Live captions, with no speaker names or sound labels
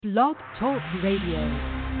Blog Talk Radio.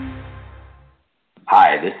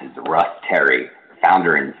 Hi, this is Russ Terry,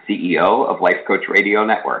 founder and CEO of Life Coach Radio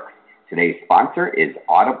Network. Today's sponsor is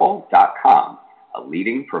Audible.com, a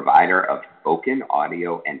leading provider of spoken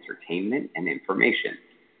audio entertainment and information.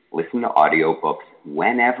 Listen to audiobooks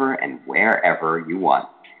whenever and wherever you want.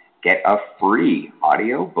 Get a free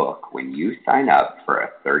audiobook when you sign up for a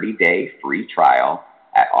 30-day free trial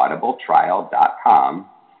at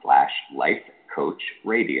audibletrial.com/lifecoachradio.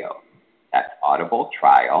 That's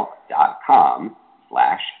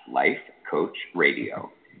audibletrial.com/lifecoachradio.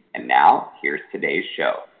 And now, here's today's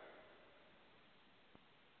show.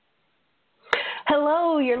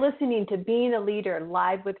 Hello, you're listening to Being a Leader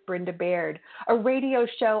live with Brenda Baird, a radio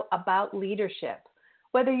show about leadership.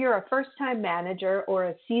 Whether you're a first-time manager or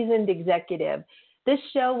a seasoned executive, this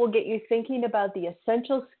show will get you thinking about the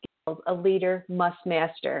essential skills a leader must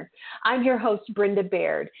master. I'm your host, Brenda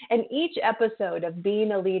Baird, and each episode of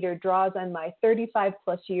Being a Leader draws on my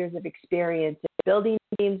 35-plus years of experience in building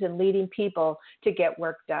teams and leading people to get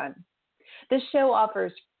work done. This show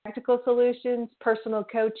offers practical solutions, personal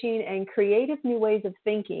coaching, and creative new ways of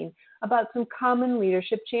thinking about some common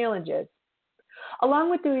leadership challenges.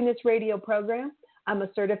 Along with doing this radio program, I'm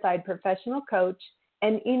a certified professional coach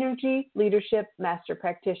and energy leadership master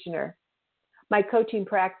practitioner. My coaching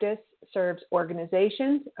practice serves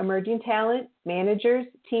organizations, emerging talent, managers,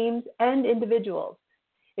 teams, and individuals.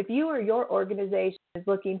 If you or your organization is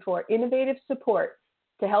looking for innovative support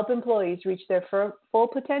to help employees reach their full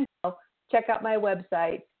potential, check out my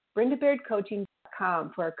website,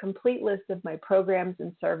 brendabairdcoaching.com, for a complete list of my programs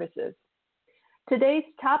and services. Today's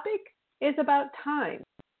topic is about time.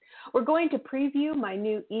 We're going to preview my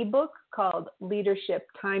new ebook called Leadership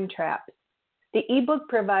Time Trap. The ebook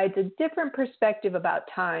provides a different perspective about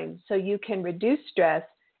time so you can reduce stress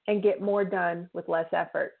and get more done with less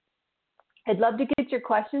effort. I'd love to get your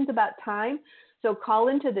questions about time, so call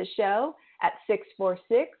into the show at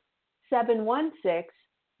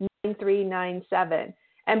 646-716-9397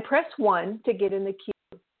 and press 1 to get in the queue.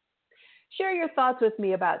 Share your thoughts with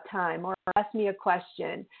me about time or ask me a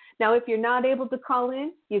question. Now, if you're not able to call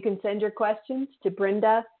in, you can send your questions to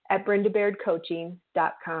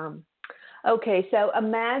brenda@brendabairdcoaching.com. Okay, so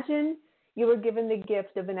imagine you were given the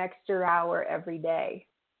gift of an extra hour every day.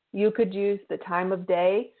 You could use the time of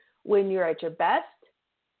day when you're at your best,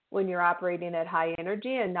 when you're operating at high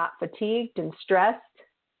energy and not fatigued and stressed,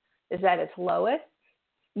 is at its lowest.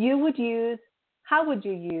 How would you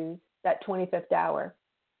use that 25th hour?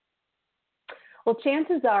 Well,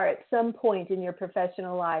 chances are at some point in your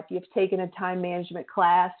professional life, you've taken a time management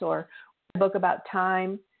class or a book about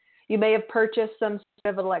time. You may have purchased some sort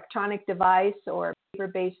of electronic device or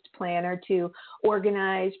paper-based planner to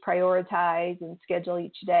organize, prioritize, and schedule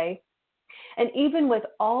each day. And even with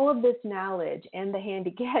all of this knowledge and the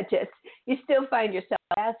handy gadgets, you still find yourself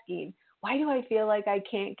asking, why do I feel like I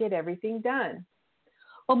can't get everything done?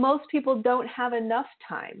 Well, most people don't have enough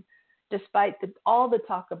time, despite all the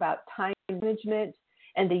talk about time management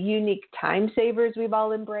and the unique time savers we've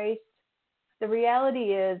all embraced. The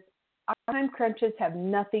reality is our time crunches have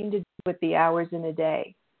nothing to do with the hours in a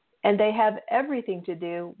day, and they have everything to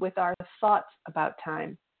do with our thoughts about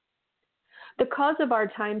time. The cause of our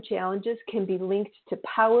time challenges can be linked to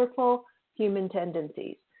powerful human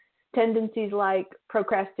tendencies like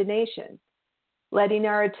procrastination, letting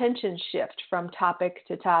our attention shift from topic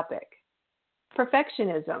to topic,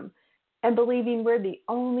 perfectionism, and believing we're the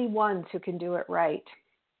only ones who can do it right.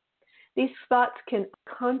 These thoughts can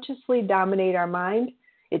consciously dominate our mind.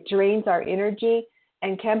 It drains our energy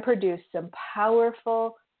and can produce some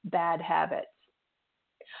powerful bad habits.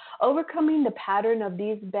 Overcoming the pattern of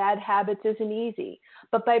these bad habits isn't easy,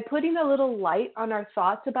 but by putting a little light on our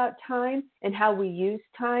thoughts about time and how we use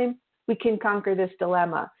time, we can conquer this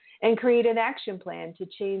dilemma and create an action plan to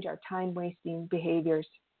change our time-wasting behaviors.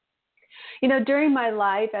 You know, during my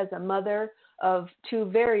life as a mother of 2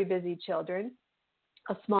 very busy children,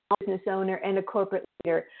 a small business owner, and a corporate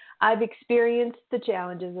leader, I've experienced the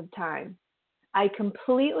challenges of time. I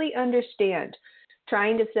completely understand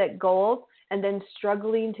trying to set goals and then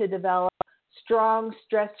struggling to develop strong,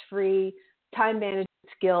 stress-free time management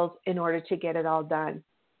skills in order to get it all done.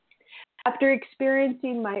 After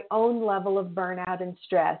experiencing my own level of burnout and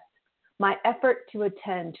stress, my effort to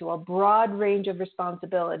attend to a broad range of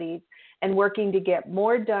responsibilities and working to get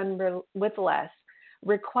more done with less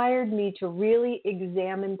required me to really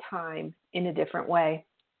examine time in a different way.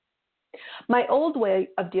 My old way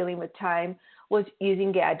of dealing with time was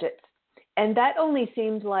using gadgets, and that only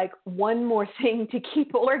seemed like one more thing to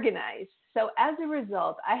keep organized. So as a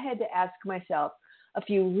result, I had to ask myself a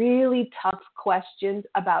few really tough questions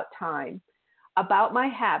about time. about my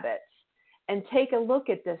habits, and take a look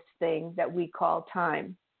at this thing that we call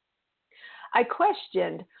time. I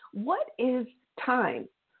questioned, what is time?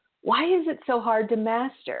 Why is it so hard to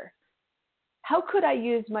master? How could I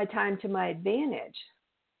use my time to my advantage?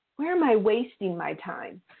 Where am I wasting my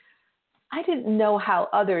time? I didn't know how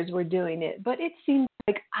others were doing it, but it seemed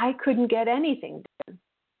like I couldn't get anything done.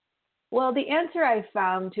 Well, the answer I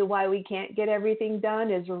found to why we can't get everything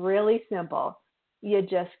done is really simple. You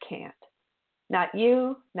just can't. Not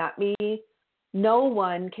you, not me. No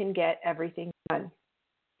one can get everything done.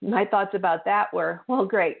 My thoughts about that were, well,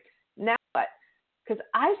 great. Now what? Because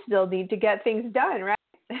I still need to get things done, right?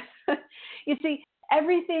 You see,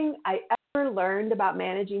 everything I ever learned about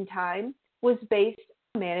managing time was based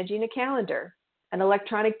on managing a calendar, an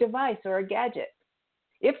electronic device, or a gadget.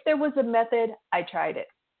 If there was a method, I tried it.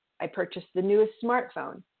 I purchased the newest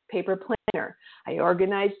smartphone, paper planner. I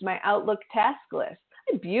organized my Outlook task list.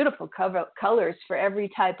 I had beautiful colors for every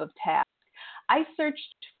type of task. I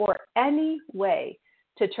searched for any way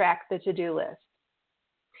to track the to-do list.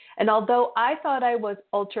 And although I thought I was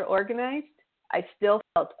ultra organized, I still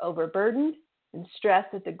felt overburdened and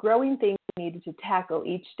stressed at the growing things I needed to tackle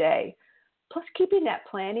each day. Plus, keeping that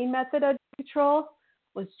planning method under control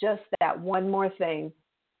was just that one more thing.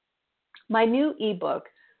 My new ebook,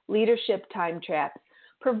 Leadership Time Traps,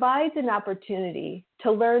 provides an opportunity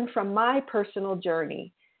to learn from my personal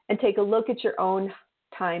journey and take a look at your own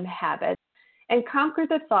time habits and conquer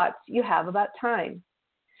the thoughts you have about time.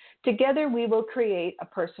 Together, we will create a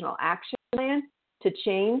personal action plan to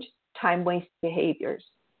change time-waste behaviors.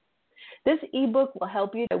 This ebook will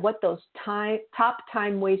help you know what those top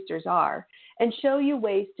time wasters are and show you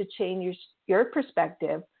ways to change your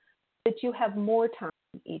perspective so that you have more time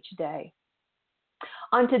each day.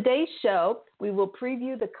 On today's show, we will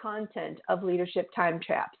preview the content of Leadership Time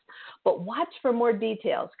Traps, but watch for more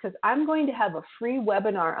details because I'm going to have a free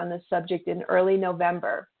webinar on the subject in early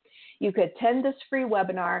November. You could attend this free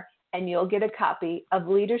webinar and you'll get a copy of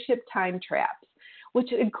Leadership Time Traps,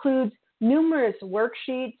 which includes numerous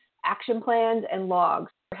worksheets, action plans, and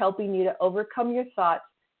logs for helping you to overcome your thoughts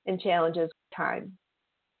and challenges with time.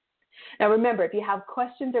 Now remember, if you have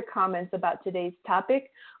questions or comments about today's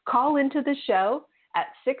topic, call into the show at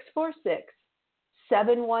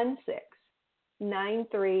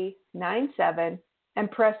 646-716-9397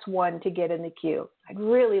 and press 1 to get in the queue. I'd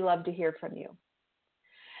really love to hear from you.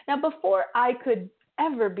 Now, before I could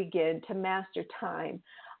ever begin to master time,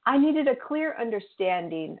 I needed a clear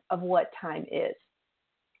understanding of what time is.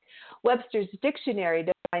 Webster's dictionary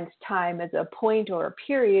defines time as a point or a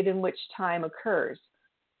period in which time occurs.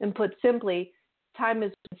 And put simply, time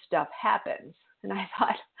is when stuff happens. And I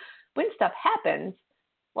thought, when stuff happens,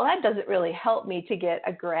 well, that doesn't really help me to get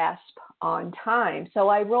a grasp on time. So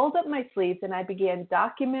I rolled up my sleeves and I began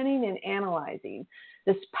documenting and analyzing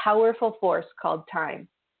this powerful force called time.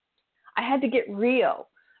 I had to get real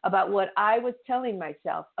about what I was telling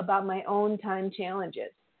myself about my own time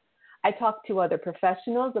challenges. I talked to other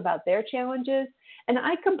professionals about their challenges, and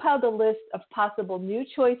I compiled a list of possible new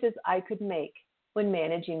choices I could make when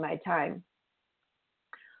managing my time.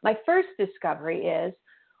 My first discovery is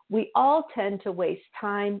we all tend to waste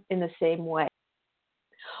time in the same way.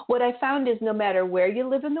 What I found is no matter where you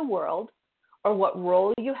live in the world or what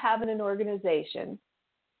role you have in an organization,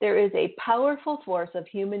 there is a powerful force of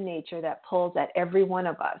human nature that pulls at every one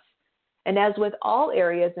of us. And as with all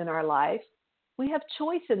areas in our life, we have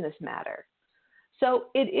choice in this matter. So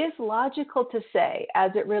it is logical to say,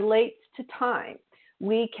 as it relates to time,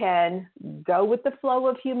 we can go with the flow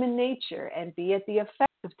of human nature and be at the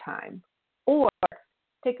effect of time, or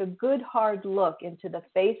take a good hard look into the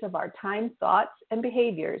face of our time thoughts and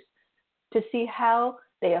behaviors to see how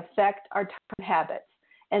they affect our time habits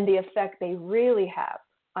and the effect they really have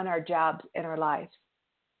on our jobs and our lives.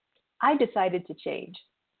 I decided to change.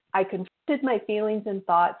 I confronted my feelings and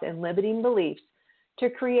thoughts and limiting beliefs to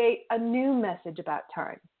create a new message about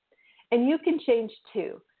time. And you can change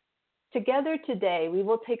too. Together today, we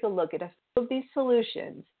will take a look at a few of these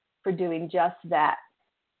solutions for doing just that.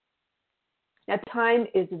 Now, time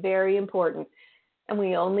is very important, and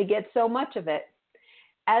we only get so much of it.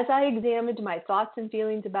 As I examined my thoughts and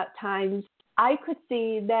feelings about time, I could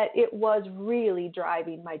see that it was really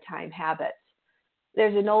driving my time habits.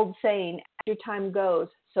 There's an old saying, as your time goes,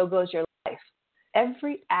 so goes your life.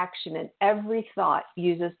 Every action and every thought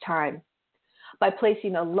uses time. By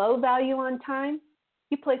placing a low value on time,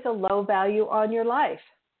 you place a low value on your life.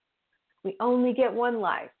 We only get one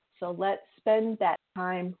life, so let's spend that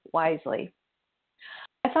time wisely.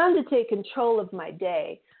 I found to take control of my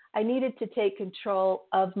day, I needed to take control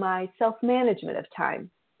of my self-management of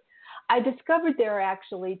time. I discovered there are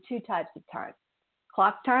actually two types of time,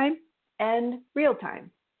 clock time and real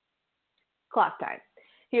time. Clock time.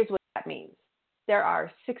 Here's what that means. There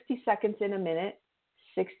are 60 seconds in a minute,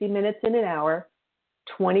 60 minutes in an hour,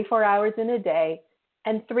 24 hours in a day,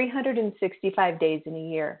 and 365 days in a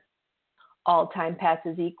year. All time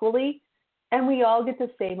passes equally, and we all get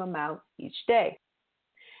the same amount each day.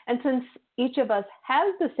 And since each of us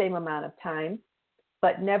has the same amount of time,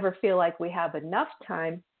 but never feel like we have enough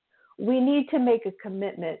time, we need to make a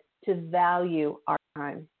commitment to value our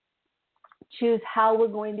time. Choose how we're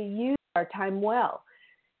going to use our time well,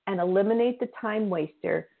 and eliminate the time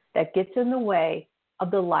waster that gets in the way of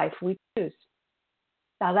the life we choose.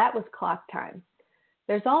 Now that was clock time.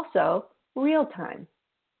 There's also real time,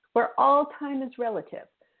 where all time is relative.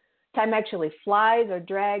 Time actually flies or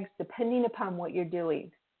drags depending upon what you're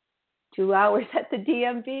doing. 2 hours at the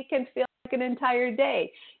DMV can feel like an entire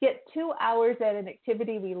day, yet 2 hours at an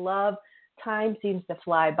activity we love, time seems to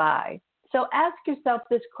fly by. So ask yourself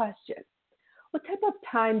this question. What type of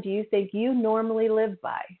time do you think you normally live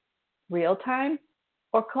by? Real time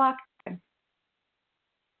or clock time?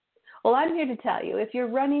 Well, I'm here to tell you, if you're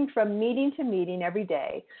running from meeting to meeting every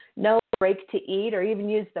day, no break to eat or even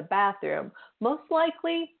use the bathroom, most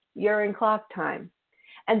likely you're in clock time.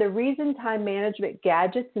 And the reason time management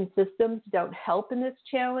gadgets and systems don't help in this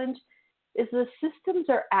challenge is the systems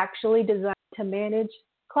are actually designed to manage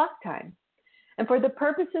clock time. And for the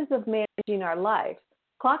purposes of managing our life,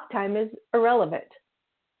 clock time is irrelevant.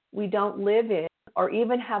 We don't live in or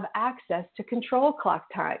even have access to control clock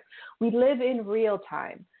time. We live in real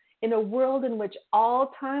time, in a world in which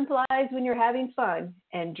all time flies when you're having fun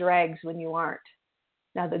and drags when you aren't.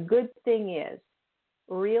 Now, the good thing is,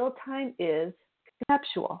 real time is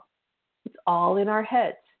conceptual. It's all in our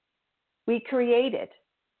heads. We create it,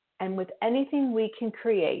 and with anything we can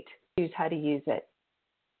create, choose how to use it.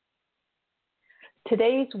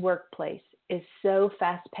 Today's workplace is so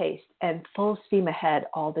fast-paced and full steam ahead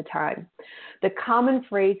all the time. The common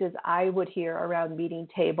phrases I would hear around meeting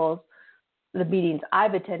tables, the meetings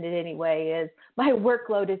I've attended anyway, is, my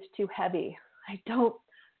workload is too heavy. I don't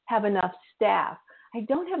have enough staff. I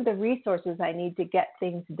don't have the resources I need to get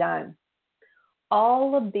things done.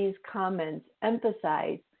 All of these comments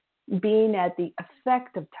emphasize being at the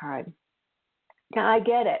effect of time. Now, I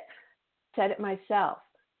get it. I said it myself.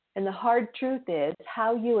 And the hard truth is,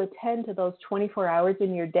 how you attend to those 24 hours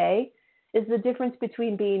in your day is the difference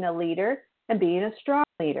between being a leader and being a strong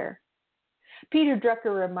leader. Peter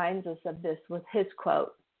Drucker reminds us of this with his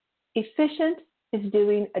quote, "Efficient is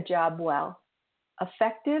doing a job well.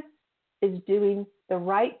 Effective is doing the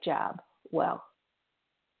right job well."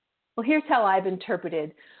 Well, here's how I've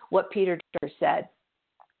interpreted what Peter Drucker said.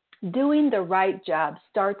 Doing the right job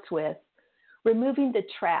starts with removing the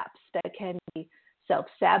traps that can be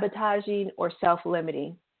self-sabotaging or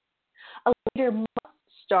self-limiting. A leader must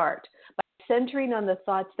start by centering on the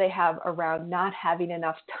thoughts they have around not having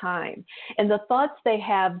enough time and the thoughts they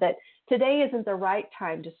have that today isn't the right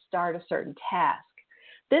time to start a certain task.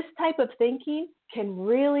 This type of thinking can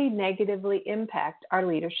really negatively impact our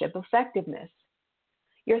leadership effectiveness.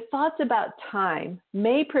 Your thoughts about time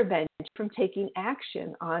may prevent you from taking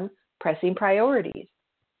action on pressing priorities,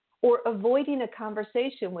 or avoiding a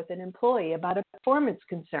conversation with an employee about a performance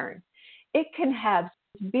concern. It can have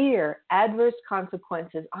severe adverse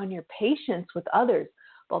consequences on your patience with others,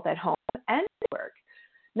 both at home and at work.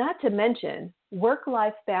 Not to mention,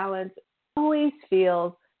 work-life balance always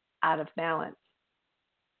feels out of balance.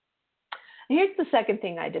 And here's the second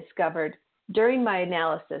thing I discovered during my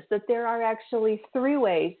analysis, that there are actually 3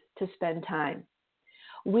 ways to spend time.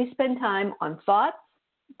 We spend time on thoughts,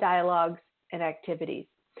 dialogues, and activities.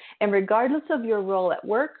 And regardless of your role at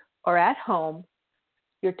work or at home,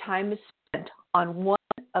 your time is spent on one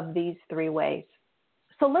of these 3 ways.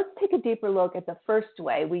 So let's take a deeper look at the first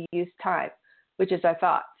way we use time, which is our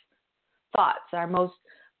thoughts. Thoughts, our most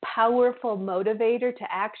powerful motivator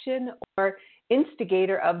to action or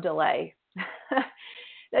instigator of delay.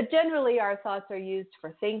 That generally our thoughts are used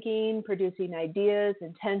for thinking, producing ideas,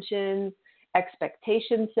 intentions,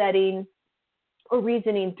 expectation setting, or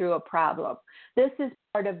reasoning through a problem. This is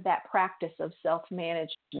part of that practice of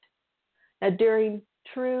self-management. Now, during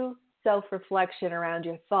true self-reflection around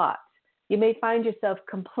your thoughts, you may find yourself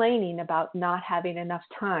complaining about not having enough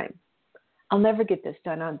time. I'll never get this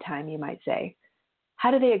done on time, you might say.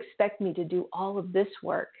 How do they expect me to do all of this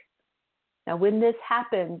work? Now, when this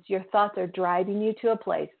happens, your thoughts are driving you to a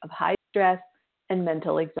place of high stress and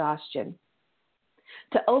mental exhaustion.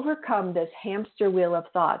 To overcome this hamster wheel of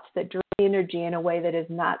thoughts that drain energy in a way that is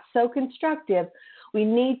not so constructive, we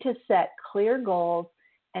need to set clear goals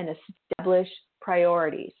and establish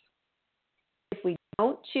priorities. If we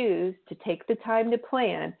don't choose to take the time to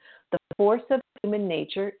plan, the force of human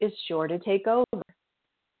nature is sure to take over.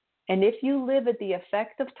 And if you live at the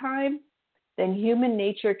effect of time, then human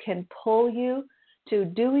nature can pull you to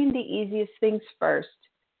doing the easiest things first,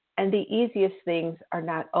 and the easiest things are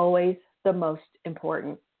not always the most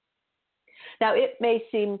important. Now, it may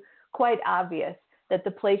seem quite obvious that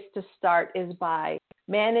the place to start is by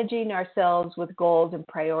managing ourselves with goals and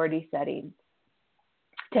priority settings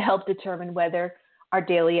to help determine whether our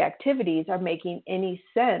daily activities are making any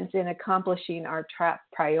sense in accomplishing our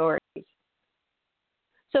priorities.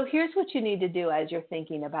 So here's what you need to do as you're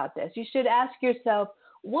thinking about this. You should ask yourself,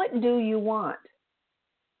 what do you want?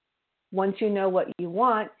 Once you know what you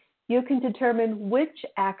want, you can determine which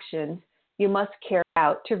actions you must carry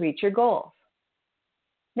out to reach your goals.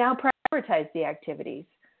 Now prioritize the activities.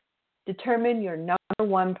 Determine your number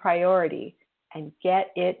one priority and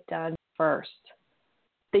get it done first.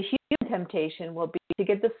 The human temptation will be to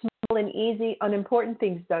get the small and easy, unimportant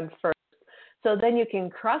things done first, so then you can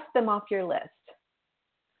cross them off your list.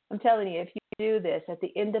 I'm telling you, if you do this at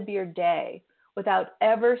the end of your day without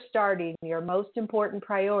ever starting your most important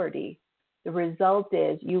priority, the result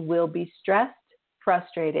is you will be stressed,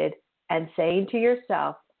 frustrated, and saying to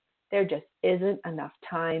yourself, there just isn't enough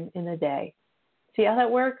time in the day. See how that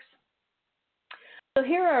works? So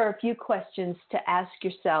here are a few questions to ask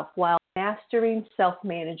yourself while mastering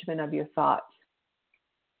self-management of your thoughts.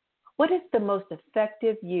 What is the most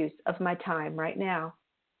effective use of my time right now?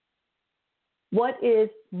 What is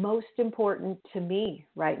most important to me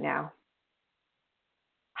right now?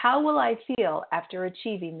 How will I feel after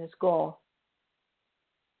achieving this goal?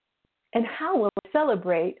 And how will I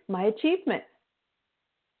celebrate my achievement?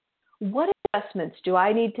 What adjustments do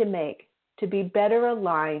I need to make to be better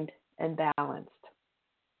aligned and balanced?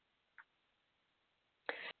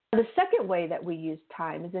 The second way that we use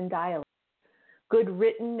time is in dialogue. Good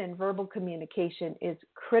written and verbal communication is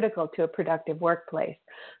critical to a productive workplace.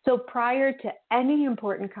 So prior to any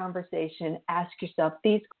important conversation, ask yourself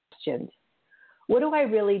these questions. What do I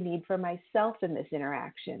really need for myself in this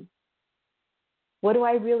interaction? What do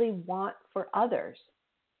I really want for others?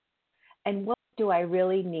 And what do I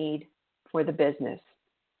really need for the business?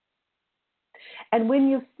 And when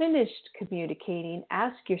you've finished communicating,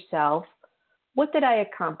 ask yourself, what did I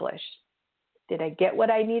accomplish? Did I get what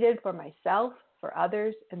I needed for myself, for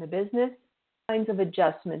others, and the business? What kinds of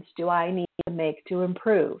adjustments do I need to make to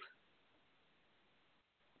improve?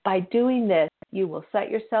 By doing this, you will set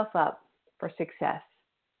yourself up for success.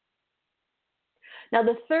 Now,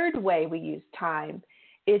 the third way we use time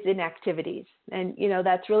is in activities. And,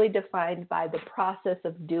 that's really defined by the process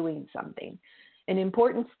of doing something. An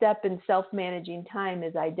important step in self-managing time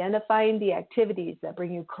is identifying the activities that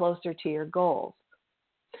bring you closer to your goals.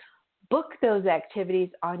 Book those activities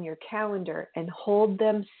on your calendar and hold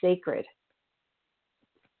them sacred.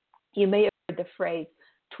 You may have heard the phrase,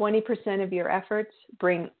 20% of your efforts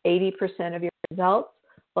bring 80% of your results.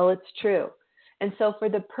 Well, it's true. And so for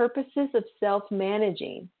the purposes of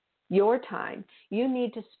self-managing your time, you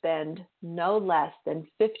need to spend no less than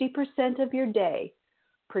 50% of your day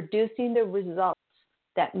producing the results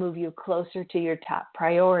that move you closer to your top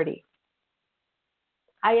priority.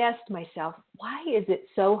 I asked myself, why is it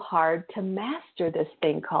so hard to master this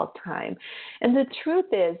thing called time? And the truth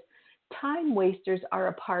is, time wasters are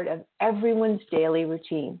a part of everyone's daily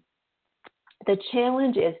routine. The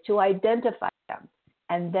challenge is to identify them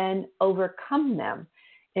and then overcome them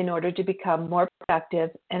in order to become more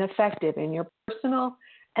productive and effective in your personal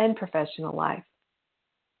and professional life.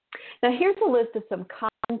 Now, here's a list of some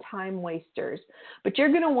common time wasters, but you're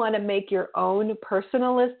going to want to make your own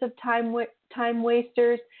personal list of time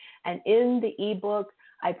wasters. And in the ebook,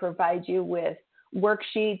 I provide you with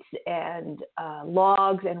worksheets and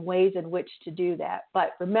logs and ways in which to do that.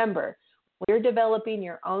 But remember, when you're developing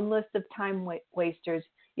your own list of time wasters,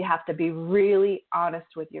 you have to be really honest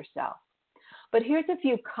with yourself. But here's a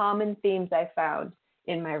few common themes I found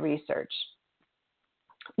in my research.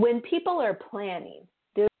 When people are planning,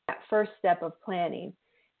 doing that first step of planning,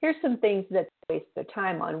 here's some things that they waste their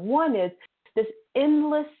time on. One is this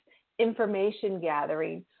endless information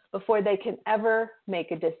gathering before they can ever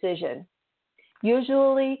make a decision.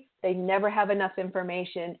 Usually, they never have enough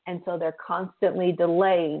information, and so they're constantly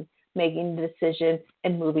delaying making the decision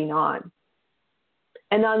and moving on.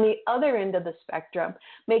 And on the other end of the spectrum,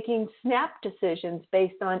 making snap decisions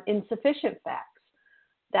based on insufficient facts.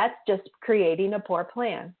 That's just creating a poor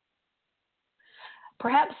plan.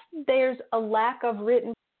 Perhaps there's a lack of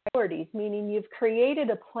written priorities, meaning you've created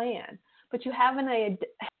a plan, but you haven't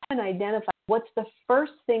identified what's the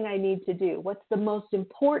first thing I need to do, what's the most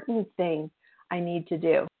important thing I need to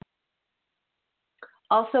do.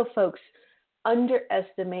 Also, folks,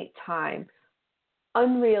 underestimate time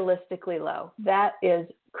unrealistically low. That is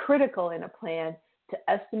critical in a plan to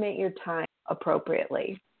estimate your time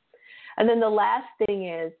appropriately. And then the last thing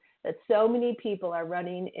is that so many people are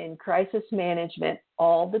running in crisis management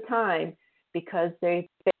all the time because they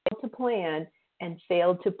failed to plan and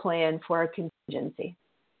failed to plan for a contingency.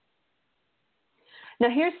 Now,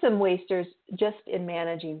 here's some wasters just in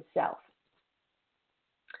managing self.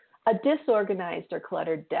 A disorganized or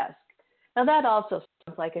cluttered desk. Now, that also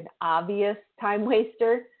sounds like an obvious time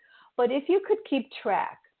waster, but if you could keep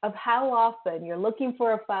track of how often you're looking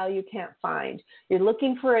for a file you can't find, you're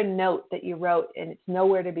looking for a note that you wrote and it's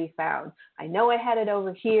nowhere to be found. I know I had it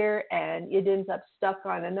over here and it ends up stuck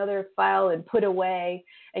on another file and put away,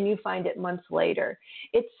 and you find it months later.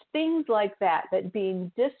 It's things like that, that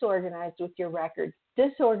being disorganized with your records,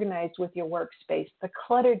 disorganized with your workspace, the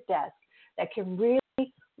cluttered desk, that can really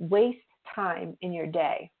waste time in your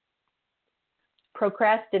day.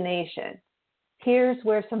 Procrastination. Here's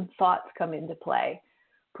where some thoughts come into play.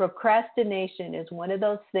 Procrastination is one of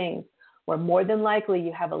those things where more than likely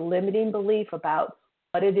you have a limiting belief about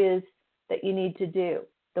what it is that you need to do,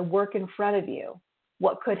 the work in front of you,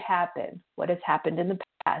 what could happen, what has happened in the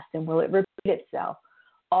past, and will it repeat itself.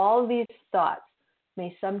 All these thoughts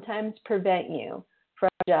may sometimes prevent you from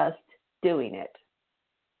just doing it.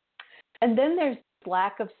 And then there's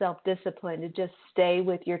lack of self-discipline to just stay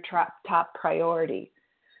with your top priority.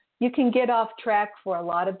 You can get off track for a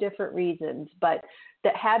lot of different reasons, but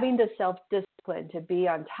that having the self-discipline to be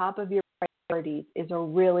on top of your priorities is a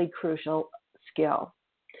really crucial skill.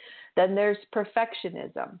 Then there's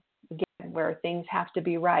perfectionism, again, where things have to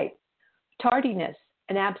be right. Tardiness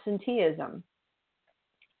and absenteeism.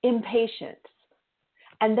 Impatience.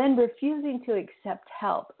 And then refusing to accept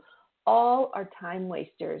help. All are time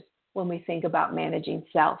wasters when we think about managing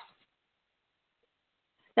self.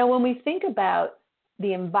 Now, when we think about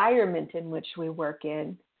the environment in which we work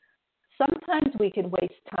in, sometimes we can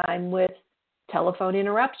waste time with telephone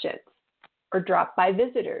interruptions or drop-by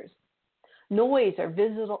visitors, noise or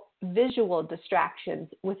visual distractions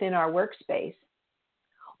within our workspace.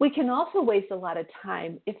 We can also waste a lot of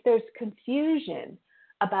time if there's confusion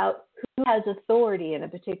about who has authority in a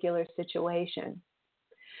particular situation.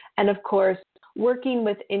 And of course, working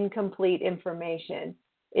with incomplete information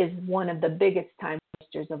is one of the biggest time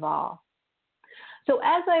wasters of all. So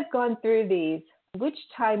as I've gone through these, which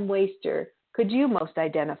time waster could you most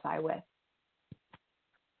identify with?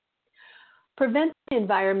 Preventing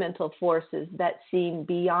environmental forces that seem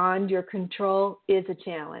beyond your control is a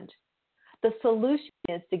challenge. The solution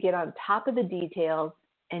is to get on top of the details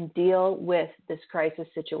and deal with this crisis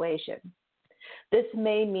situation. This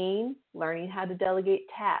may mean learning how to delegate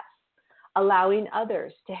tasks, allowing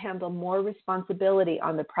others to handle more responsibility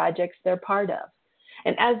on the projects they're part of.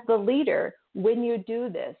 And as the leader, when you do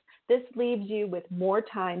this, this leaves you with more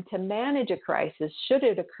time to manage a crisis should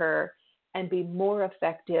it occur and be more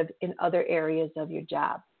effective in other areas of your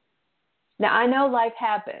job. Now, I know life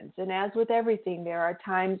happens, and as with everything, there are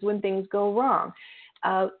times when things go wrong.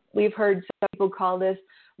 We've heard some people call this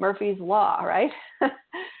Murphy's Law, right?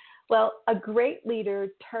 Well, a great leader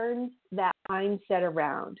turns that mindset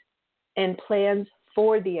around and plans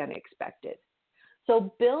for the unexpected.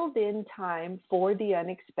 So build in time for the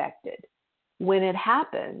unexpected. When it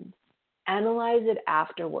happens, analyze it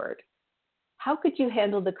afterward. How could you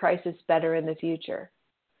handle the crisis better in the future?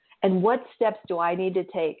 And what steps do I need to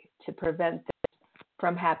take to prevent this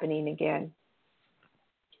from happening again?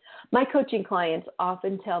 My coaching clients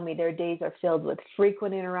often tell me their days are filled with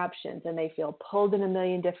frequent interruptions and they feel pulled in a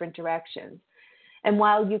million different directions. And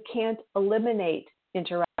while you can't eliminate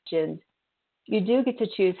interruptions, you do get to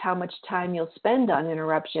choose how much time you'll spend on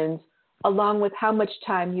interruptions, along with how much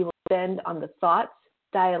time you will spend on the thoughts,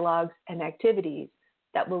 dialogues, and activities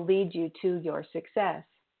that will lead you to your success.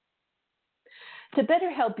 To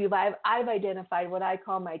better help you, I've identified what I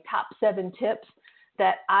call my top 7 tips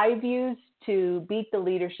that I've used to beat the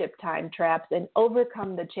leadership time traps and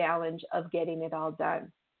overcome the challenge of getting it all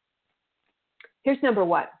done. Here's number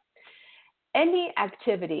 1. Any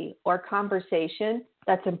activity or conversation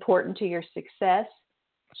that's important to your success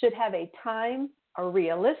should have a time, a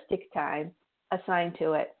realistic time, assigned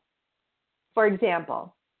to it. For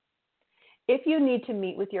example, if you need to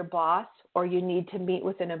meet with your boss or you need to meet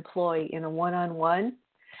with an employee in a one-on-one,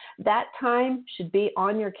 that time should be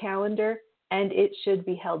on your calendar and it should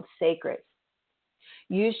be held sacred.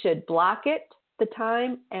 You should block it, the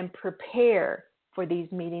time, and prepare for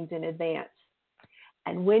these meetings in advance.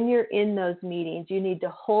 And when you're in those meetings, you need to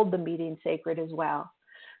hold the meeting sacred as well.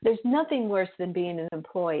 There's nothing worse than being an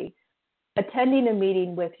employee. Attending a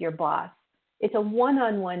meeting with your boss It's a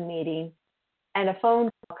one-on-one meeting, and a phone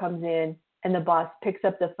call comes in, and the boss picks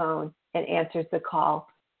up the phone and answers the call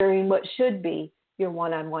during what should be your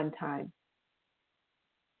one-on-one time.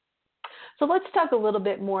 So let's talk a little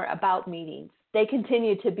bit more about meetings. They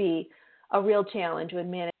continue to be a real challenge when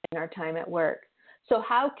managing our time at work. So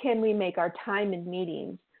how can we make our time in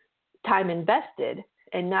meetings time invested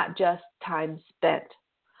and not just time spent?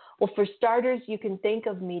 Well, for starters, you can think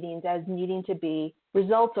of meetings as needing to be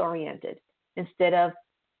results-oriented instead of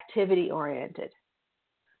activity-oriented.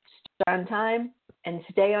 Start on time and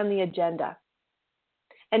stay on the agenda.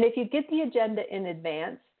 And if you get the agenda in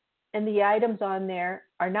advance and the items on there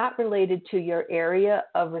are not related to your area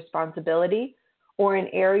of responsibility or an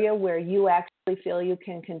area where you actually feel you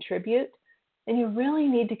can contribute, then you really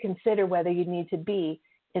need to consider whether you need to be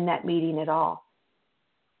in that meeting at all.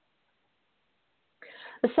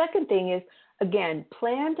 The second thing is, again,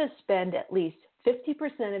 plan to spend at least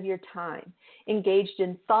 50% of your time engaged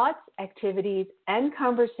in thoughts, activities, and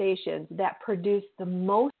conversations that produce the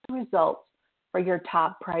most results for your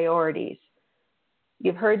top priorities.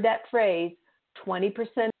 You've heard that phrase, 20%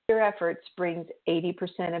 of your efforts brings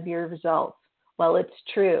 80% of your results. Well, it's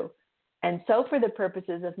true. And so for the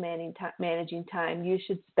purposes of managing time, you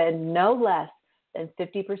should spend no less than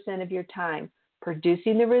 50% of your time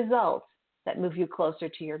producing the results that move you closer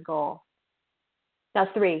to your goal. Now,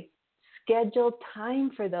 3, schedule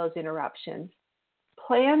time for those interruptions.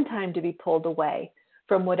 Plan time to be pulled away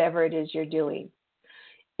from whatever it is you're doing.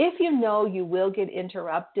 If you know you will get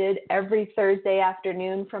interrupted every Thursday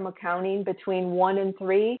afternoon from accounting between 1 and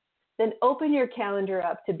 3, then open your calendar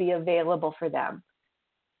up to be available for them.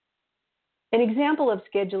 An example of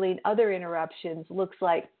scheduling other interruptions looks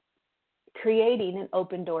like creating an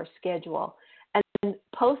open door schedule and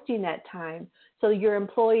posting that time so your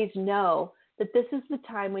employees know that this is the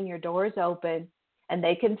time when your door is open and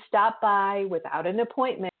they can stop by without an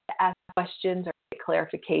appointment to ask questions or get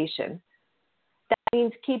clarification. That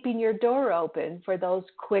means keeping your door open for those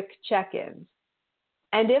quick check-ins.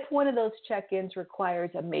 And if one of those check-ins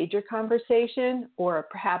requires a major conversation or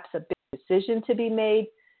perhaps a big decision to be made,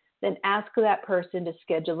 then ask that person to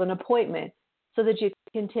schedule an appointment so that you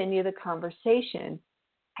can continue the conversation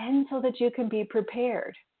and so that you can be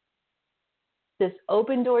prepared. This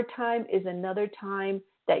open door time is another time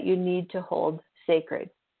that you need to hold sacred.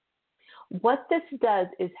 What this does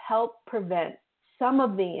is help prevent some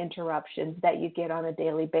of the interruptions that you get on a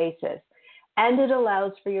daily basis, and it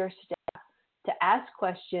allows for your staff to ask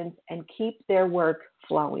questions and keep their work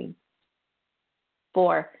flowing.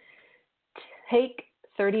 4, take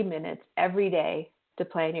 30 minutes every day to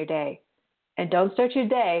plan your day. And don't start your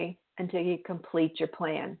day until you complete your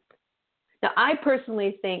plan. Now, I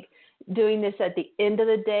personally think doing this at the end of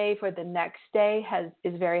the day for the next day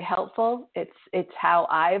is very helpful. It's how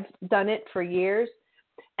I've done it for years.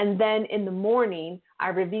 And then in the morning, I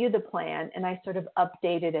review the plan and I sort of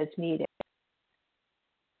update it as needed.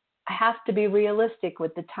 I have to be realistic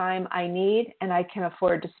with the time I need and I can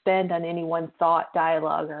afford to spend on any one thought,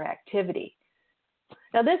 dialogue, or activity.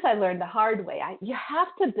 Now, this I learned the hard way. You have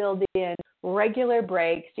to build in regular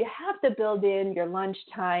breaks. You have to build in your lunch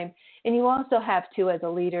time. And you also have to, as a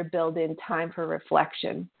leader, build in time for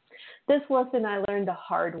reflection. This lesson I learned the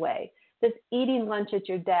hard way. This eating lunch at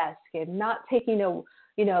your desk and not taking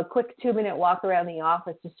a quick 2-minute walk around the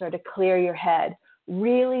office to sort of clear your head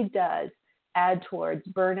really does add towards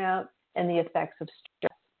burnout and the effects of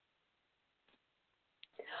stress.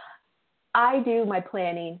 I do my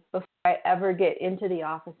planning before I ever get into the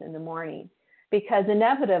office in the morning, because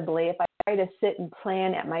inevitably, if I try to sit and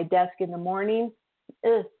plan at my desk in the morning,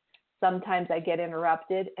 sometimes I get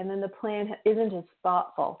interrupted, and then the plan isn't as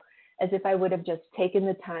thoughtful as if I would have just taken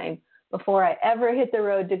the time before I ever hit the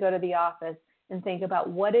road to go to the office and think about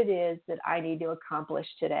what it is that I need to accomplish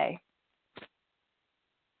today.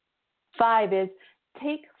 5 is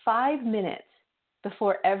take 5 minutes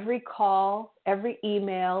before every call, every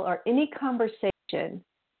email, or any conversation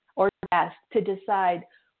or task to decide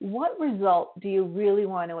what result do you really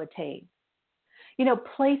want to attain.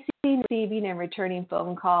 Placing, receiving, and returning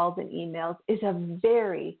phone calls and emails is a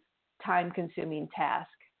very time-consuming task.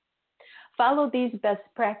 Follow these best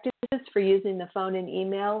practices for using the phone and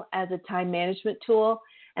email as a time management tool,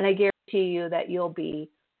 and I guarantee you that you'll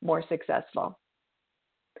be more successful.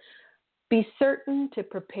 Be certain to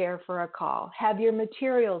prepare for a call. Have your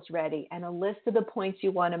materials ready and a list of the points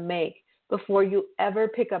you want to make before you ever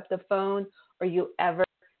pick up the phone or you ever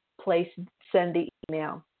send the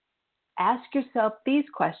email. Ask yourself these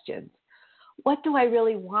questions. What do I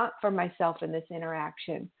really want for myself in this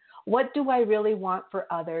interaction? What do I really want for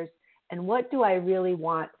others? And what do I really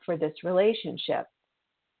want for this relationship?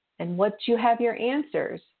 And once you have your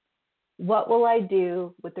answers, what will I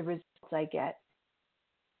do with the results I get?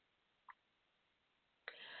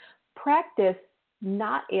 Practice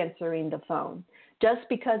not answering the phone just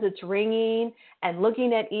because it's ringing and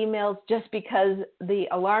looking at emails just because the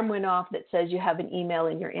alarm went off that says you have an email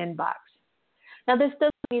in your inbox. Now, this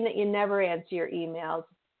doesn't mean that you never answer your emails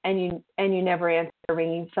and you never answer a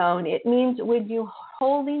ringing phone. It means when you're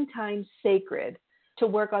holding time sacred to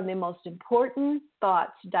work on the most important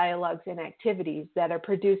thoughts, dialogues, and activities that are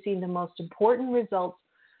producing the most important results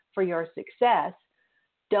for your success,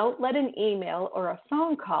 don't let an email or a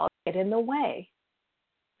phone call get in the way.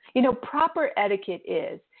 Proper etiquette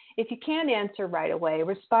is, if you can't answer right away,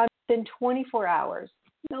 respond within 24 hours,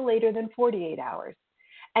 no later than 48 hours.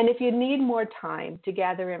 And if you need more time to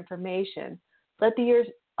gather information, let the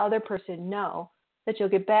other person know that you'll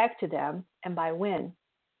get back to them and by when.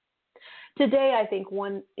 Today, I think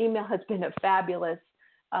email has been a fabulous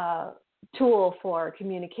tool for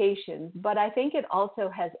communication, but I think it also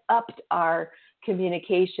has upped our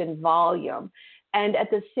communication volume. And at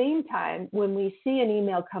the same time, when we see an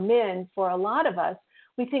email come in, for a lot of us,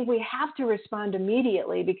 we think we have to respond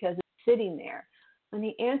immediately because it's sitting there. And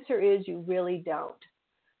the answer is you really don't.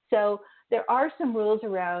 So there are some rules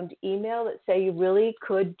around email that say you really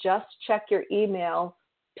could just check your email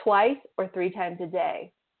twice or 3 times a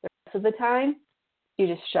day. The rest of the time, you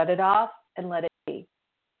just shut it off and let it be.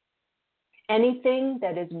 Anything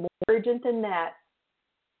that is more urgent than that,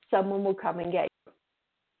 someone will come and get you.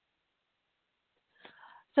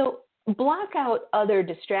 So block out other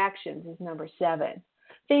distractions is number 7.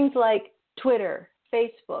 Things like Twitter,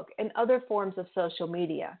 Facebook, and other forms of social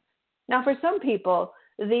media. Now, for some people,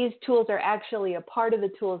 these tools are actually a part of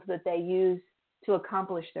the tools that they use to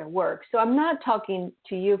accomplish their work. So I'm not talking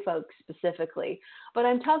to you folks specifically, but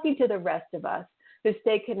I'm talking to the rest of us who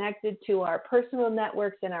stay connected to our personal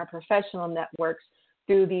networks and our professional networks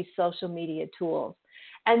through these social media tools.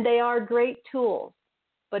 And they are great tools.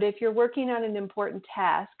 But if you're working on an important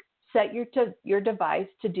task, set your device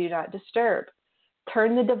to do not disturb.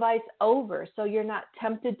 Turn the device over so you're not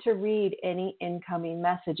tempted to read any incoming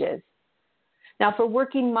messages. Now, for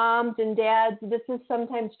working moms and dads, this is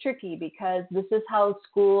sometimes tricky because this is how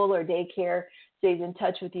school or daycare stays in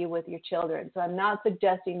touch with you with your children. So I'm not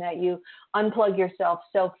suggesting that you unplug yourself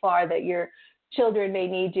so far that your children may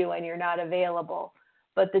need you and you're not available.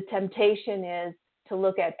 But the temptation is to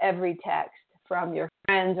look at every text from your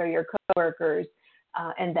friends or your coworkers,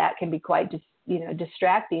 and that can be quite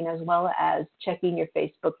distracting, as well as checking your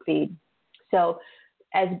Facebook feed. So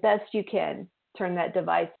as best you can, turn that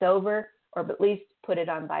device over, or at least put it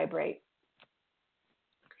on vibrate.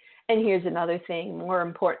 And here's another thing, more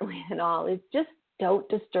importantly than all, is just don't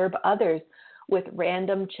disturb others with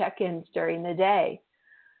random check-ins during the day.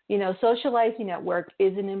 Socializing at work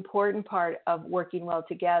is an important part of working well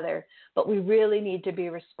together, but we really need to be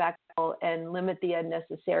respectful and limit the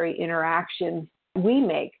unnecessary interactions we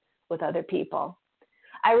make with other people.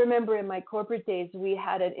 I remember in my corporate days, we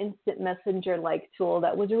had an instant messenger-like tool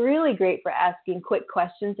that was really great for asking quick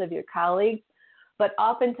questions of your colleagues, but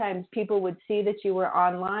oftentimes people would see that you were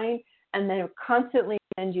online and then constantly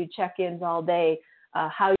send you check-ins all day.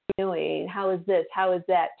 How are you doing? How is this? How is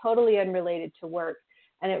that? Totally unrelated to work.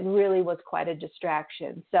 And it really was quite a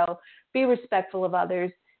distraction. So be respectful of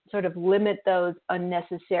others, sort of limit those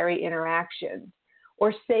unnecessary interactions,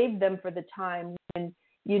 or save them for the time when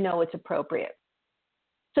you know it's appropriate.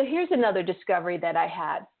 So here's another discovery that I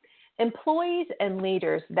had. Employees and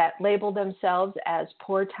leaders that label themselves as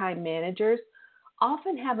poor time managers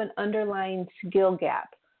often have an underlying skill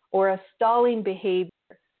gap or a stalling behavior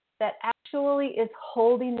that actually is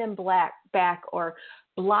holding them back or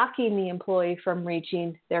blocking the employee from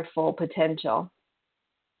reaching their full potential.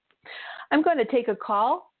 I'm going to take a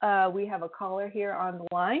call. We have a caller here on the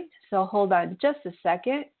line, so hold on just a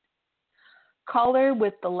second. Caller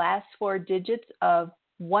with the last 4 digits of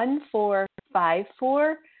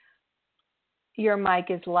 1454. Your mic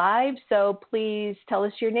is live, so please tell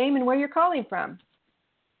us your name and where you're calling from.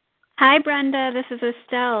 Hi, Brenda. This is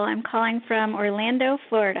Estelle. I'm calling from Orlando,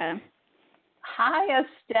 Florida. Hi,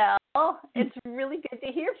 Estelle. It's really good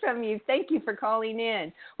to hear from you. Thank you for calling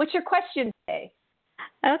in. What's your question today?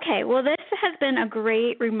 Okay. Well, this has been a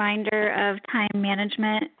great reminder of time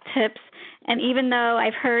management tips. And even though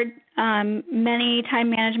I've heard many time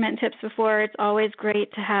management tips before, it's always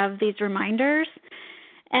great to have these reminders.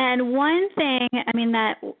 And one thing,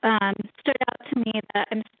 that stood out to me that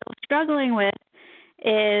I'm still struggling with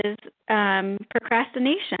is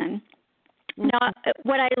procrastination. Now,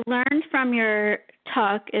 what I learned from your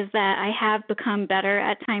talk is that I have become better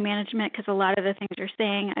at time management because a lot of the things you're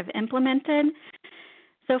saying I've implemented.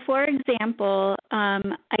 So, for example,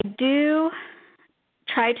 I do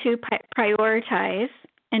try to prioritize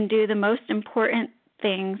and do the most important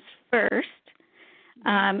things first.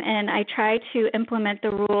 And I try to implement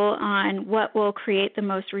the rule on what will create the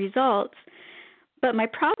most results. But my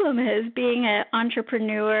problem is being an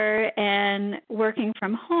entrepreneur and working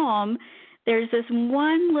from home, there's this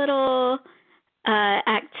one little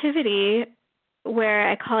activity where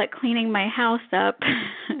I call it cleaning my house up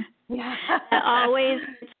that always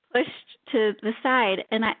gets pushed to the side.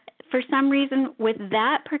 And for some reason, with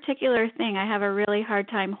that particular thing, I have a really hard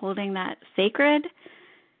time holding that sacred.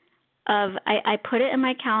 I put it in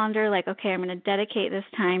my calendar, like, okay, I'm going to dedicate this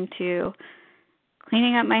time to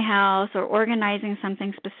cleaning up my house or organizing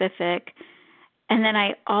something specific. And then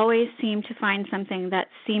I always seem to find something that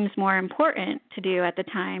seems more important to do at the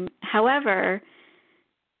time. However,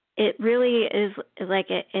 it really is like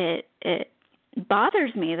it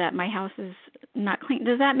bothers me that my house is not clean.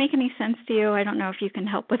 Does that make any sense to you? I don't know if you can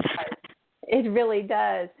help with that. It really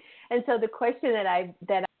does. And so the question that I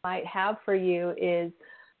might have for you is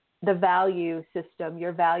the value system,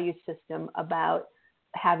 your value system about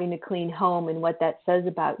having a clean home and what that says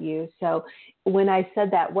about you. So when I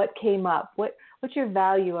said that, what came up? What's your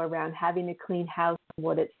value around having a clean house and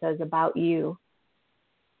what it says about you?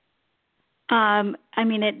 I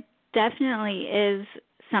mean, it definitely is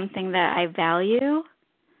something that I value.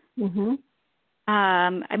 Mm-hmm. I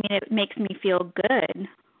mean, it makes me feel good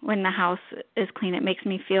when the house is clean. It makes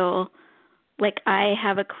me feel like I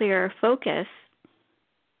have a clearer focus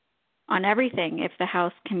on everything if the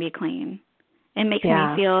house can be clean. It makes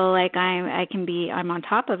me feel like I'm on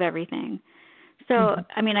top of everything. So,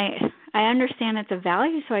 I mean, I understand it's a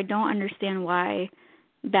value, so I don't understand why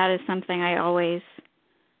that is something I always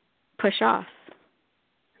push off.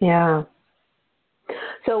 Yeah.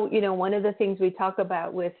 So, one of the things we talk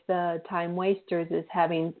about with the time wasters is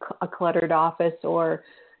having a cluttered office or,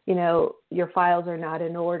 your files are not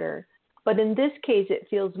in order. But in this case, it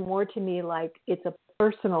feels more to me like it's a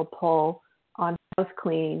personal pull on house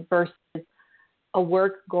cleaning versus a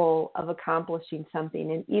work goal of accomplishing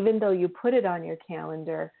something. And even though you put it on your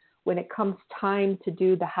calendar, when it comes time to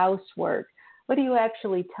do the housework, what do you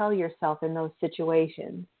actually tell yourself in those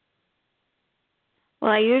situations?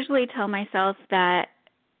 Well, I usually tell myself that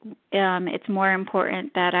it's more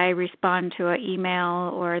important that I respond to an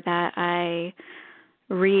email or that I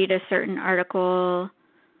read a certain article,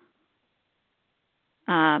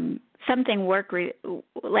 something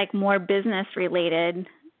like more business related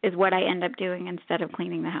is what I end up doing instead of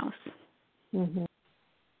cleaning the house. Mm-hmm.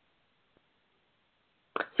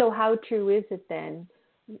 So how true is it then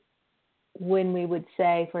when we would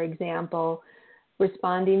say, for example,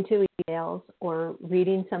 responding to emails or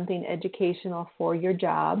reading something educational for your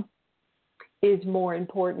job is more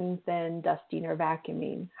important than dusting or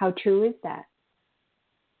vacuuming? How true is that?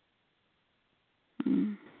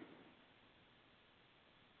 Mm.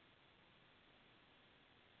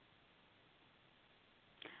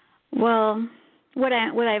 Well, what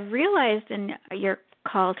I've realized in your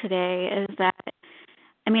call today is that,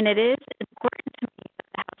 I mean, it is important to me that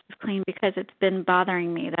the house is clean because it's been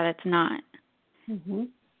bothering me that it's not. Mm-hmm.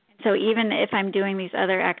 So even if I'm doing these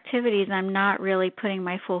other activities, I'm not really putting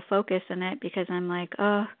my full focus in it because I'm like,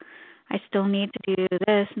 oh, I still need to do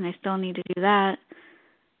this and I still need to do that,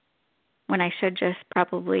 when I should just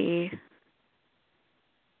probably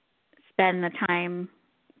spend the time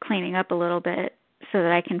cleaning up a little bit so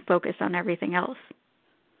that I can focus on everything else.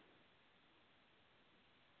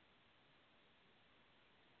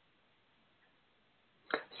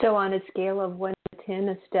 So on a scale of 1 to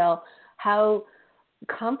 10, Estelle, how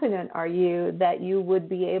confident are you that you would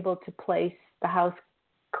be able to place the house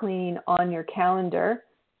clean on your calendar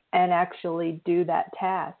and actually do that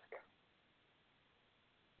task?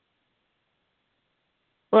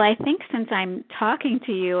 Well, I think since I'm talking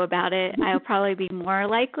to you about it, I'll probably be more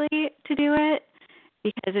likely to do it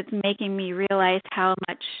because it's making me realize how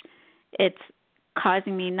much it's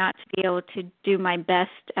causing me not to be able to do my best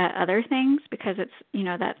at other things because it's,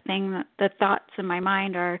 that thing, the thoughts in my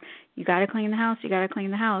mind are, you got to clean the house, you got to clean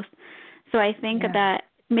the house. So I think that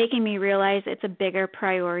making me realize it's a bigger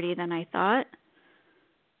priority than I thought.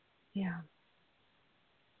 Yeah.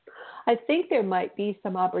 I think there might be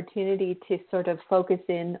some opportunity to sort of focus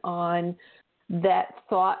in on that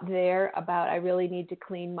thought there about I really need to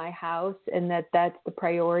clean my house and that's the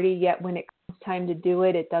priority, yet when it comes time to do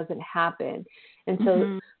it, it doesn't happen. And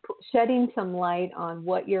so shedding some light on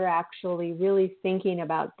what you're actually really thinking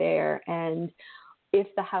about there, and if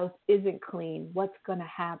the house isn't clean, what's going to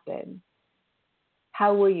happen?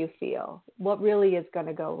 How will you feel? What really is going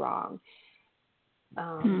to go wrong?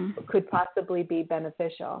 could possibly be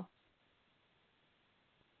beneficial.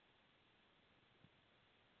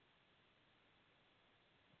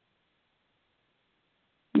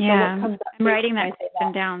 Yeah, so I'm writing that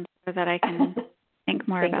question down so that I can think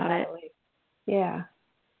more about it. Yeah.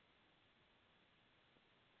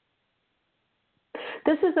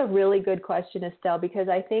 This is a really good question, Estelle, because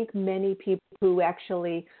I think many people who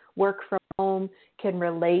actually work from home can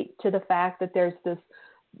relate to the fact that there's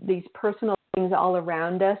these personal things all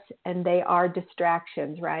around us, and they are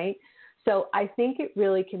distractions, right? So I think it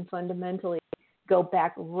really can fundamentally go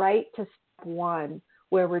back right to step one,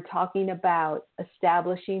 where we're talking about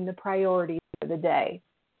establishing the priorities for the day.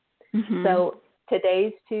 Mm-hmm. So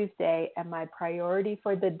today's Tuesday, and my priority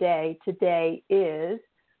for the day today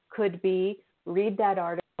could be read that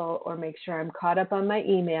article or make sure I'm caught up on my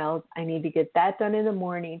emails. I need to get that done in the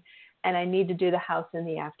morning, and I need to do the house in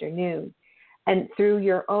the afternoon. And through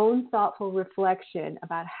your own thoughtful reflection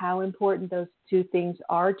about how important those two things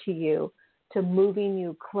are to you, to moving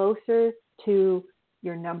you closer to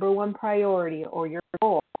your number one priority or your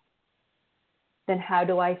goal, then how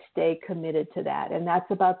do I stay committed to that? And that's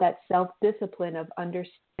about that self-discipline of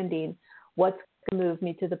understanding what's going to move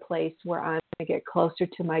me to the place where I'm going to get closer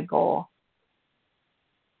to my goal.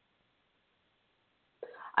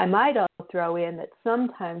 I might also throw in that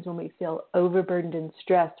sometimes when we feel overburdened and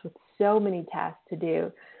stressed with so many tasks to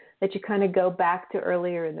do, that you kind of go back to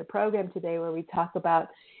earlier in the program today where we talk about,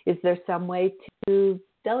 is there some way to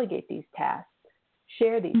delegate these tasks,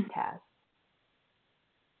 share these tasks?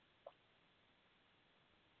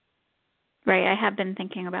 Right, I have been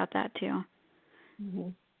thinking about that too. Mm-hmm.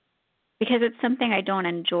 Because it's something I don't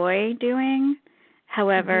enjoy doing.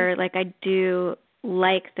 However, like I do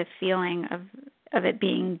like the feeling of it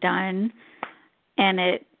being done, and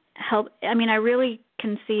it helps. I mean, I really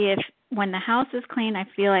can see if when the house is clean, I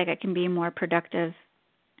feel like I can be more productive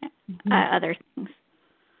at other things.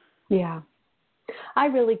 Yeah. I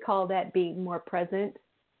really call that being more present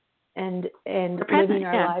and living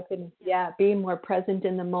our life and being more present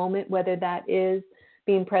in the moment, whether that is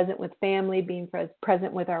being present with family, being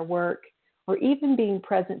present with our work, or even being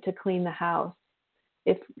present to clean the house.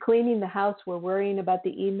 If cleaning the house, we're worrying about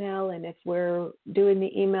the email, and if we're doing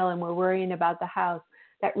the email and we're worrying about the house,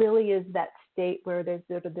 that really is that state where there's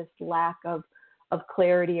sort of this lack of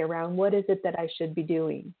clarity around what is it that I should be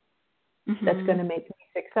doing that's going to make me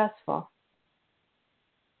successful.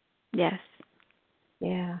 Yes.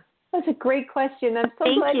 Yeah. That's a great question. I'm so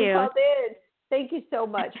glad you called in. Thank you so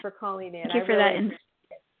much for calling in. Thank you for that.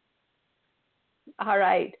 All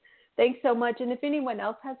right. Thanks so much. And if anyone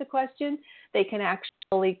else has a question, they can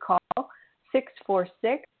actually call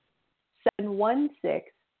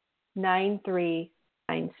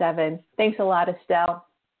 646-716-9397. Thanks a lot, Estelle,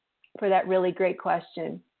 for that really great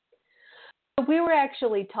question. We were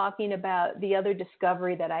actually talking about the other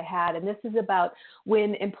discovery that I had, and this is about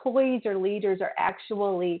when employees or leaders are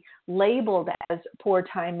actually labeled as poor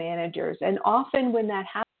time managers. And often when that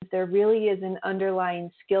happens, there really is an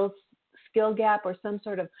underlying skill gap or some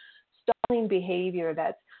sort of stalling behavior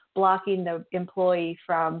that's blocking the employee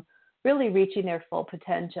from really reaching their full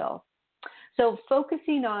potential. So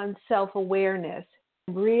focusing on self-awareness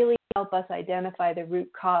really help us identify the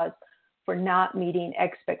root cause for not meeting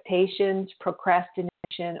expectations,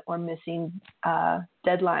 procrastination, or missing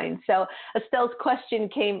deadlines. So Estelle's question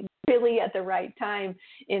came really at the right time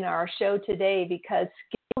in our show today, because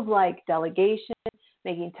skills like delegation,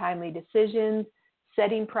 making timely decisions,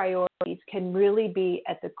 setting priorities can really be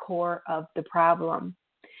at the core of the problem.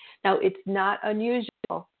 Now, it's not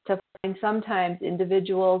unusual to find sometimes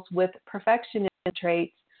individuals with perfectionism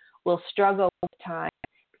traits will struggle with time,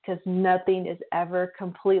 because nothing is ever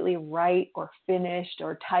completely right or finished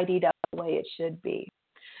or tidied up the way it should be.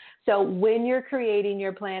 So when you're creating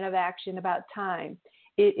your plan of action about time,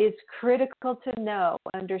 it is critical to know,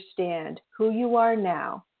 understand who you are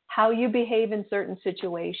now, how you behave in certain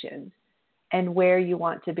situations, and where you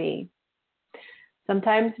want to be.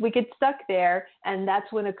 Sometimes we get stuck there, and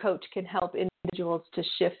that's when a coach can help individuals to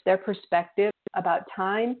shift their perspective about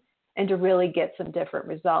time and to really get some different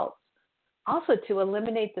results. Also, to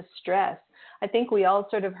eliminate the stress. I think we all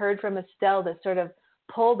sort of heard from Estelle the sort of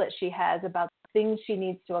pull that she has about the things she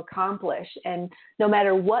needs to accomplish. And no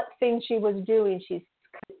matter what thing she was doing, she's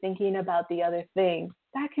thinking about the other thing.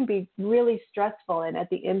 That can be really stressful and at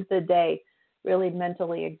the end of the day, really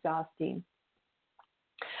mentally exhausting.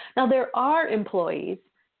 Now, there are employees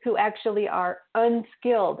who actually are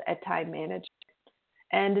unskilled at time management,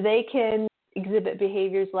 and they can exhibit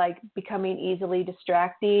behaviors like becoming easily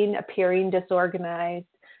distracting, appearing disorganized,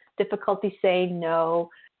 difficulty saying no,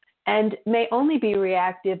 and may only be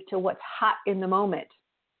reactive to what's hot in the moment.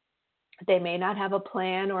 They may not have a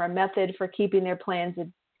plan or a method for keeping their plans,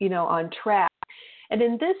 on track. And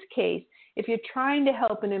in this case, if you're trying to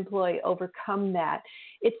help an employee overcome that,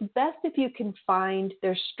 it's best if you can find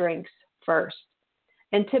their strengths first.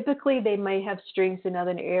 And typically they may have strengths in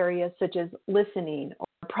other areas such as listening or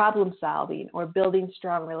problem solving or building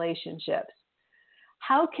strong relationships.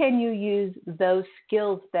 How can you use those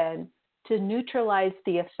skills then to neutralize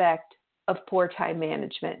the effect of poor time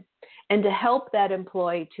management and to help that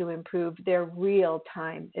employee to improve their real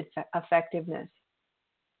time effectiveness?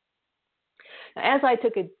 Now, as I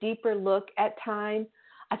took a deeper look at time,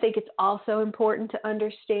 I think it's also important to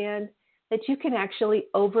understand that you can actually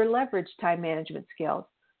over-leverage time management skills.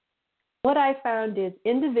 What I found is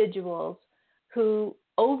individuals who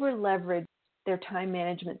over-leverage their time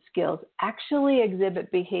management skills actually exhibit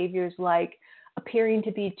behaviors like appearing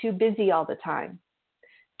to be too busy all the time,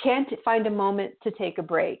 can't find a moment to take a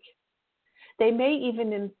break. They may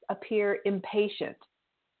even appear impatient,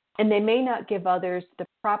 and they may not give others the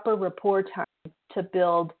proper rapport time to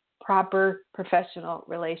build proper professional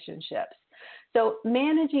relationships. So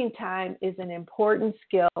managing time is an important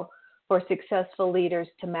skill for successful leaders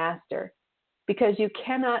to master because you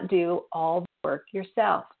cannot do all the work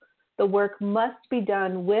yourself. The work must be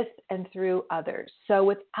done with and through others. So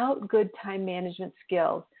without good time management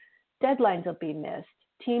skills, deadlines will be missed,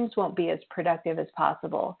 teams won't be as productive as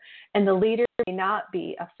possible, and the leader may not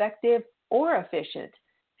be effective or efficient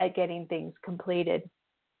at getting things completed.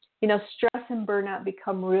 Stress and burnout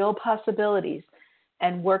become real possibilities,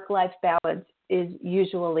 and work-life balance is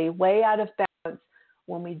usually way out of balance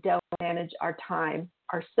when we don't manage our time,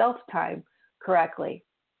 our self-time, correctly.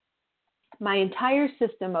 My entire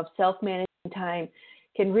system of self-managing time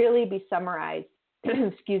can really be summarized,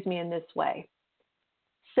 in this way.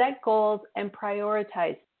 Set goals and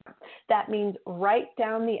prioritize. That means write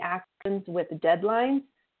down the actions with deadlines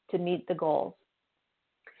to meet the goals.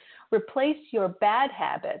 Replace your bad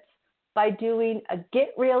habits by doing a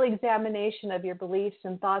get real examination of your beliefs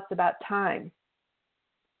and thoughts about time.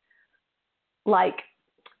 Like,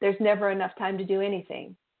 there's never enough time to do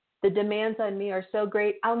anything. The demands on me are so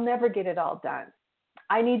great, I'll never get it all done.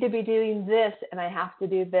 I need to be doing this and I have to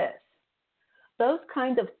do this. Those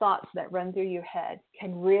kinds of thoughts that run through your head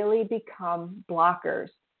can really become blockers.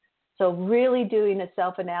 So really doing a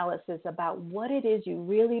self-analysis about what it is you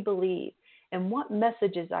really believe and what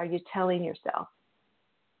messages are you telling yourself.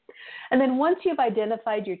 And then once you've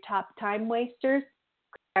identified your top time wasters,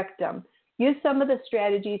 correct them. Use some of the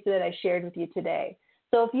strategies that I shared with you today.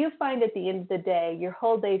 So if you find at the end of the day your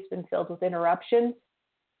whole day's been filled with interruptions,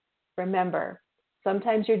 remember,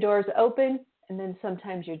 sometimes your door's open and then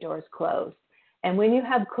sometimes your door's closed. And when you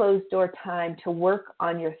have closed door time to work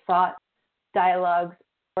on your thoughts, dialogues,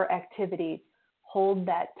 or activities, hold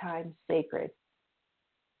that time sacred.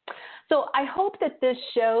 So I hope that this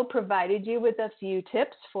show provided you with a few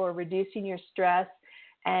tips for reducing your stress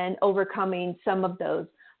and overcoming some of those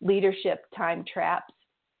leadership time traps.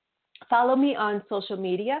 Follow me on social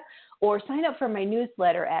media or sign up for my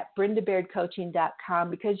newsletter at brendabairdcoaching.com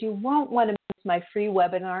because you won't want to miss my free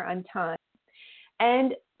webinar on time.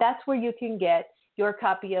 And that's where you can get your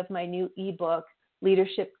copy of my new ebook,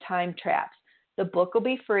 Leadership Time Traps. The book will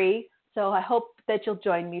be free, so I hope that you'll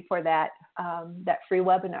join me for that free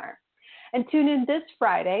webinar. And tune in this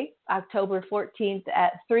Friday, October 14th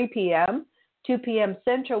at 3 p.m., 2 p.m.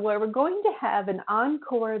 Central, where we're going to have an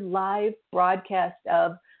encore live broadcast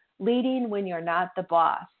of Leading When You're Not the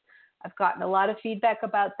Boss. I've gotten a lot of feedback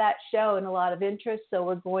about that show and a lot of interest, so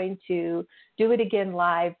we're going to do it again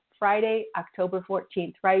live Friday, October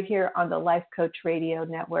 14th, right here on the Life Coach Radio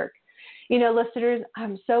Network. Listeners,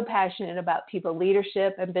 I'm so passionate about people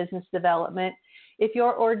leadership and business development. If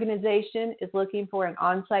your organization is looking for an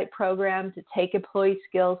on-site program to take employee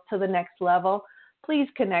skills to the next level, please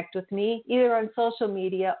connect with me either on social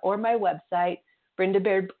media or my website,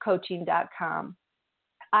 brendabairdcoaching.com.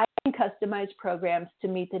 I can customize programs to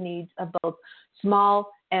meet the needs of both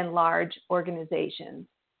small and large organizations.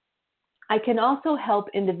 I can also help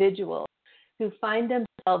individuals who find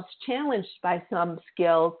themselves challenged by some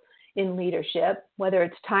skills in leadership, whether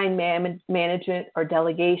it's time management or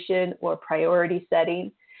delegation or priority setting,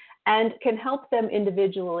 and can help them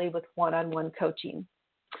individually with one-on-one coaching.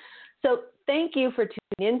 So thank you for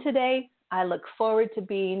tuning in today. I look forward to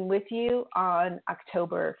being with you on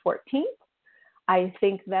October 14th. I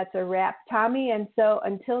think that's a wrap, Tommy. And so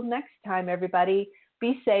until next time, everybody,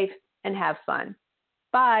 be safe and have fun.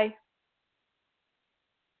 Bye.